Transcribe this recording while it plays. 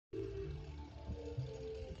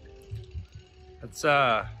It's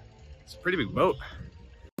a pretty big boat.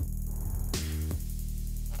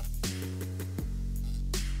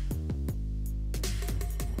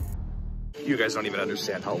 You guys don't even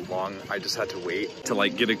understand how long I just had to wait to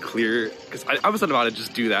like get it clear, because I was about to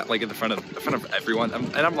just do that like in front of everyone,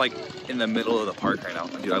 and I'm like in the middle of the park right now.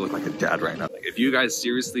 Dude, I look like a dad right now. Like, if you guys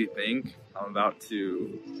seriously think I'm about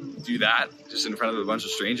to do that just in front of a bunch of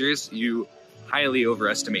strangers, you highly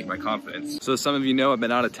overestimate my confidence. So some of you know I've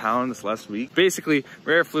been out of town this last week. Basically,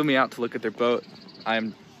 Rare flew me out to look at their boat.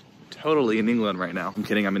 I'm totally in England right now. I'm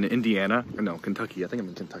kidding, I'm in Indiana, or no, Kentucky. I think I'm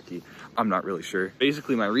in Kentucky. I'm not really sure.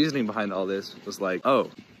 Basically, my reasoning behind all this was like, oh,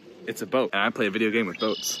 it's a boat, and I play a video game with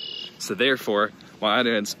boats. So therefore, my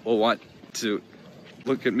audience will want to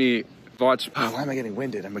look at me, watch, oh, why am I getting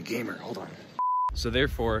winded? I'm a gamer, hold on. So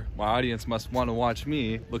therefore, my audience must want to watch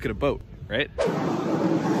me look at a boat, right?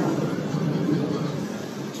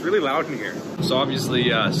 It's really loud in here. So obviously,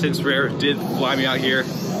 since Rare did fly me out here,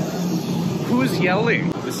 who's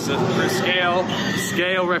yelling? This is for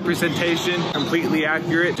scale representation, completely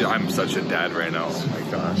accurate. Dude, I'm such a dad right now, oh my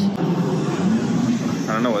gosh.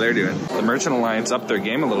 I don't know what they're doing. The Merchant Alliance upped their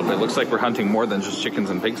game a little bit. Looks like we're hunting more than just chickens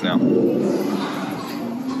and pigs now.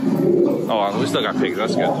 Oh, we still got pigs,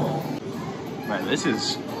 that's good. Man,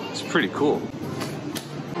 it's pretty cool.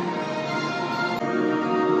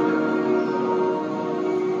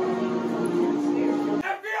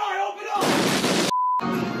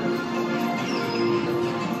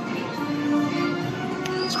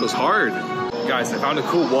 Goes hard. Guys, I found a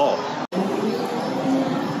cool wall.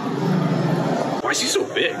 Why is he so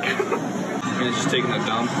big? I mean, he's just taking a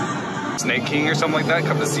dump. Snake King or something like that,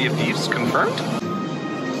 come to Sea of Thieves, confirmed?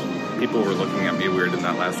 People were looking at me weird in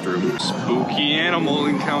that last room. Spooky animal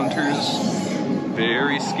encounters.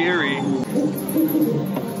 Very scary.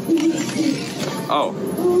 Oh,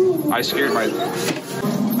 I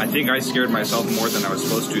think I scared myself more than I was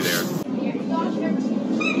supposed to there.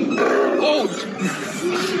 Oh!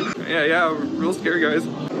 Yeah, real scary, guys.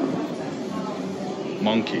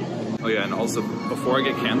 Monkey. Oh yeah, and also before I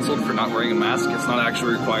get canceled for not wearing a mask, it's not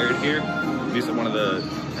actually required here. These are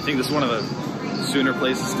I think this is one of the sooner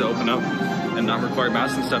places to open up and not require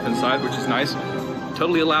masks and stuff inside, which is nice.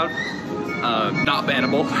 Totally allowed, not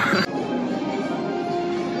bannable.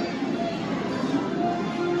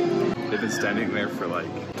 They've been standing there for like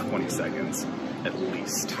 20 seconds at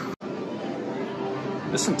least.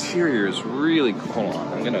 This interior is really cool. Hold on,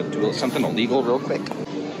 I'm gonna do something illegal real quick.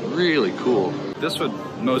 Really cool. This would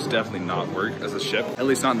most definitely not work as a ship, at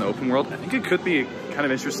least not in the open world. I think it could be kind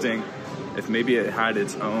of interesting if maybe it had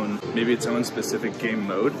its own specific game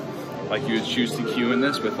mode. Like you would choose to queue in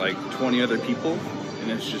this with like 20 other people,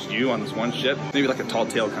 and it's just you on this one ship. Maybe like a tall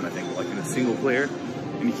tale kind of thing, but like in a single player.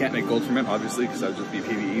 And you can't make gold from it, obviously, because that would just be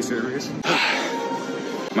PvE servers.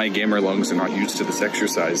 My gamer lungs are not used to this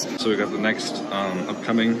exercise. So we got the next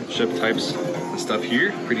upcoming ship types and stuff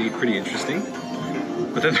here. Pretty interesting.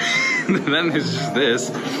 But then, then there's just this.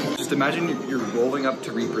 Just imagine you're rolling up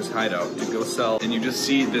to Reaper's hideout to go sell, and you just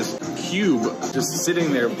see this cube just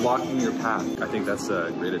sitting there blocking your path. I think that's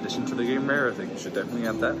a great addition to the game, Rare. I think you should definitely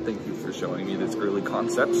have that. Thank you for showing me this early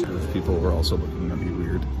concepts. Because people were also looking at me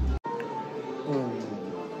weird.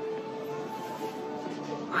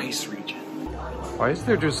 Ice region. Why is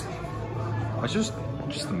there just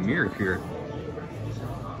a mirror here?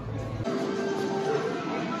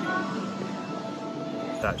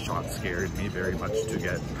 That shot scared me very much to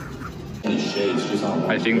get.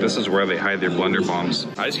 I think this is where they hide their blunder bombs.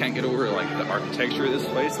 I just can't get over like the architecture of this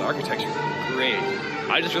place. The architecture is great.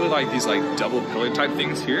 I just really like these like double pillar type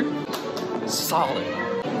things here. Solid.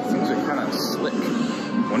 Things are kind of slick.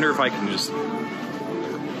 Wonder if I can just.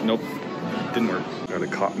 Nope. Didn't work. Gotta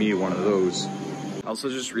caught me one of those. I also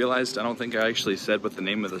just realized I don't think I actually said what the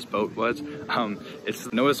name of this boat was.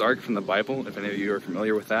 It's Noah's Ark from the Bible, if any of you are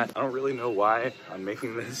familiar with that. I don't really know why I'm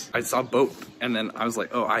making this. I saw boat, and then I was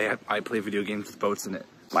like, oh, I play video games with boats in it.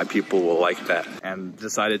 My people will like that, and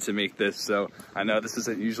decided to make this. So I know this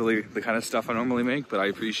isn't usually the kind of stuff I normally make, but I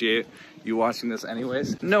appreciate you watching this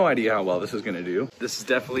anyways. No idea how well this is gonna do. This is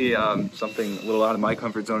definitely something a little out of my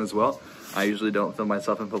comfort zone as well. I usually don't film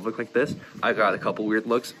myself in public like this. I got a couple weird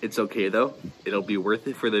looks. It's okay though. It'll be worth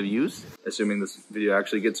it for the views, assuming this video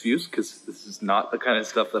actually gets views, because this is not the kind of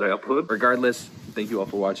stuff that I upload. Regardless, thank you all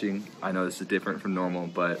for watching. I know this is different from normal,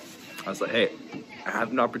 but I was like, hey, I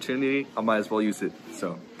have an opportunity, I might as well use it.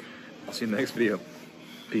 So I'll see you in the next video.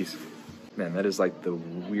 Peace. Man, that is like the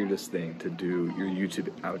weirdest thing to do your YouTube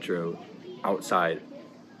outro outside.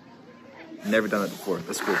 Never done it before.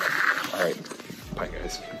 That's cool. All right, bye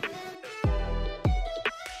guys.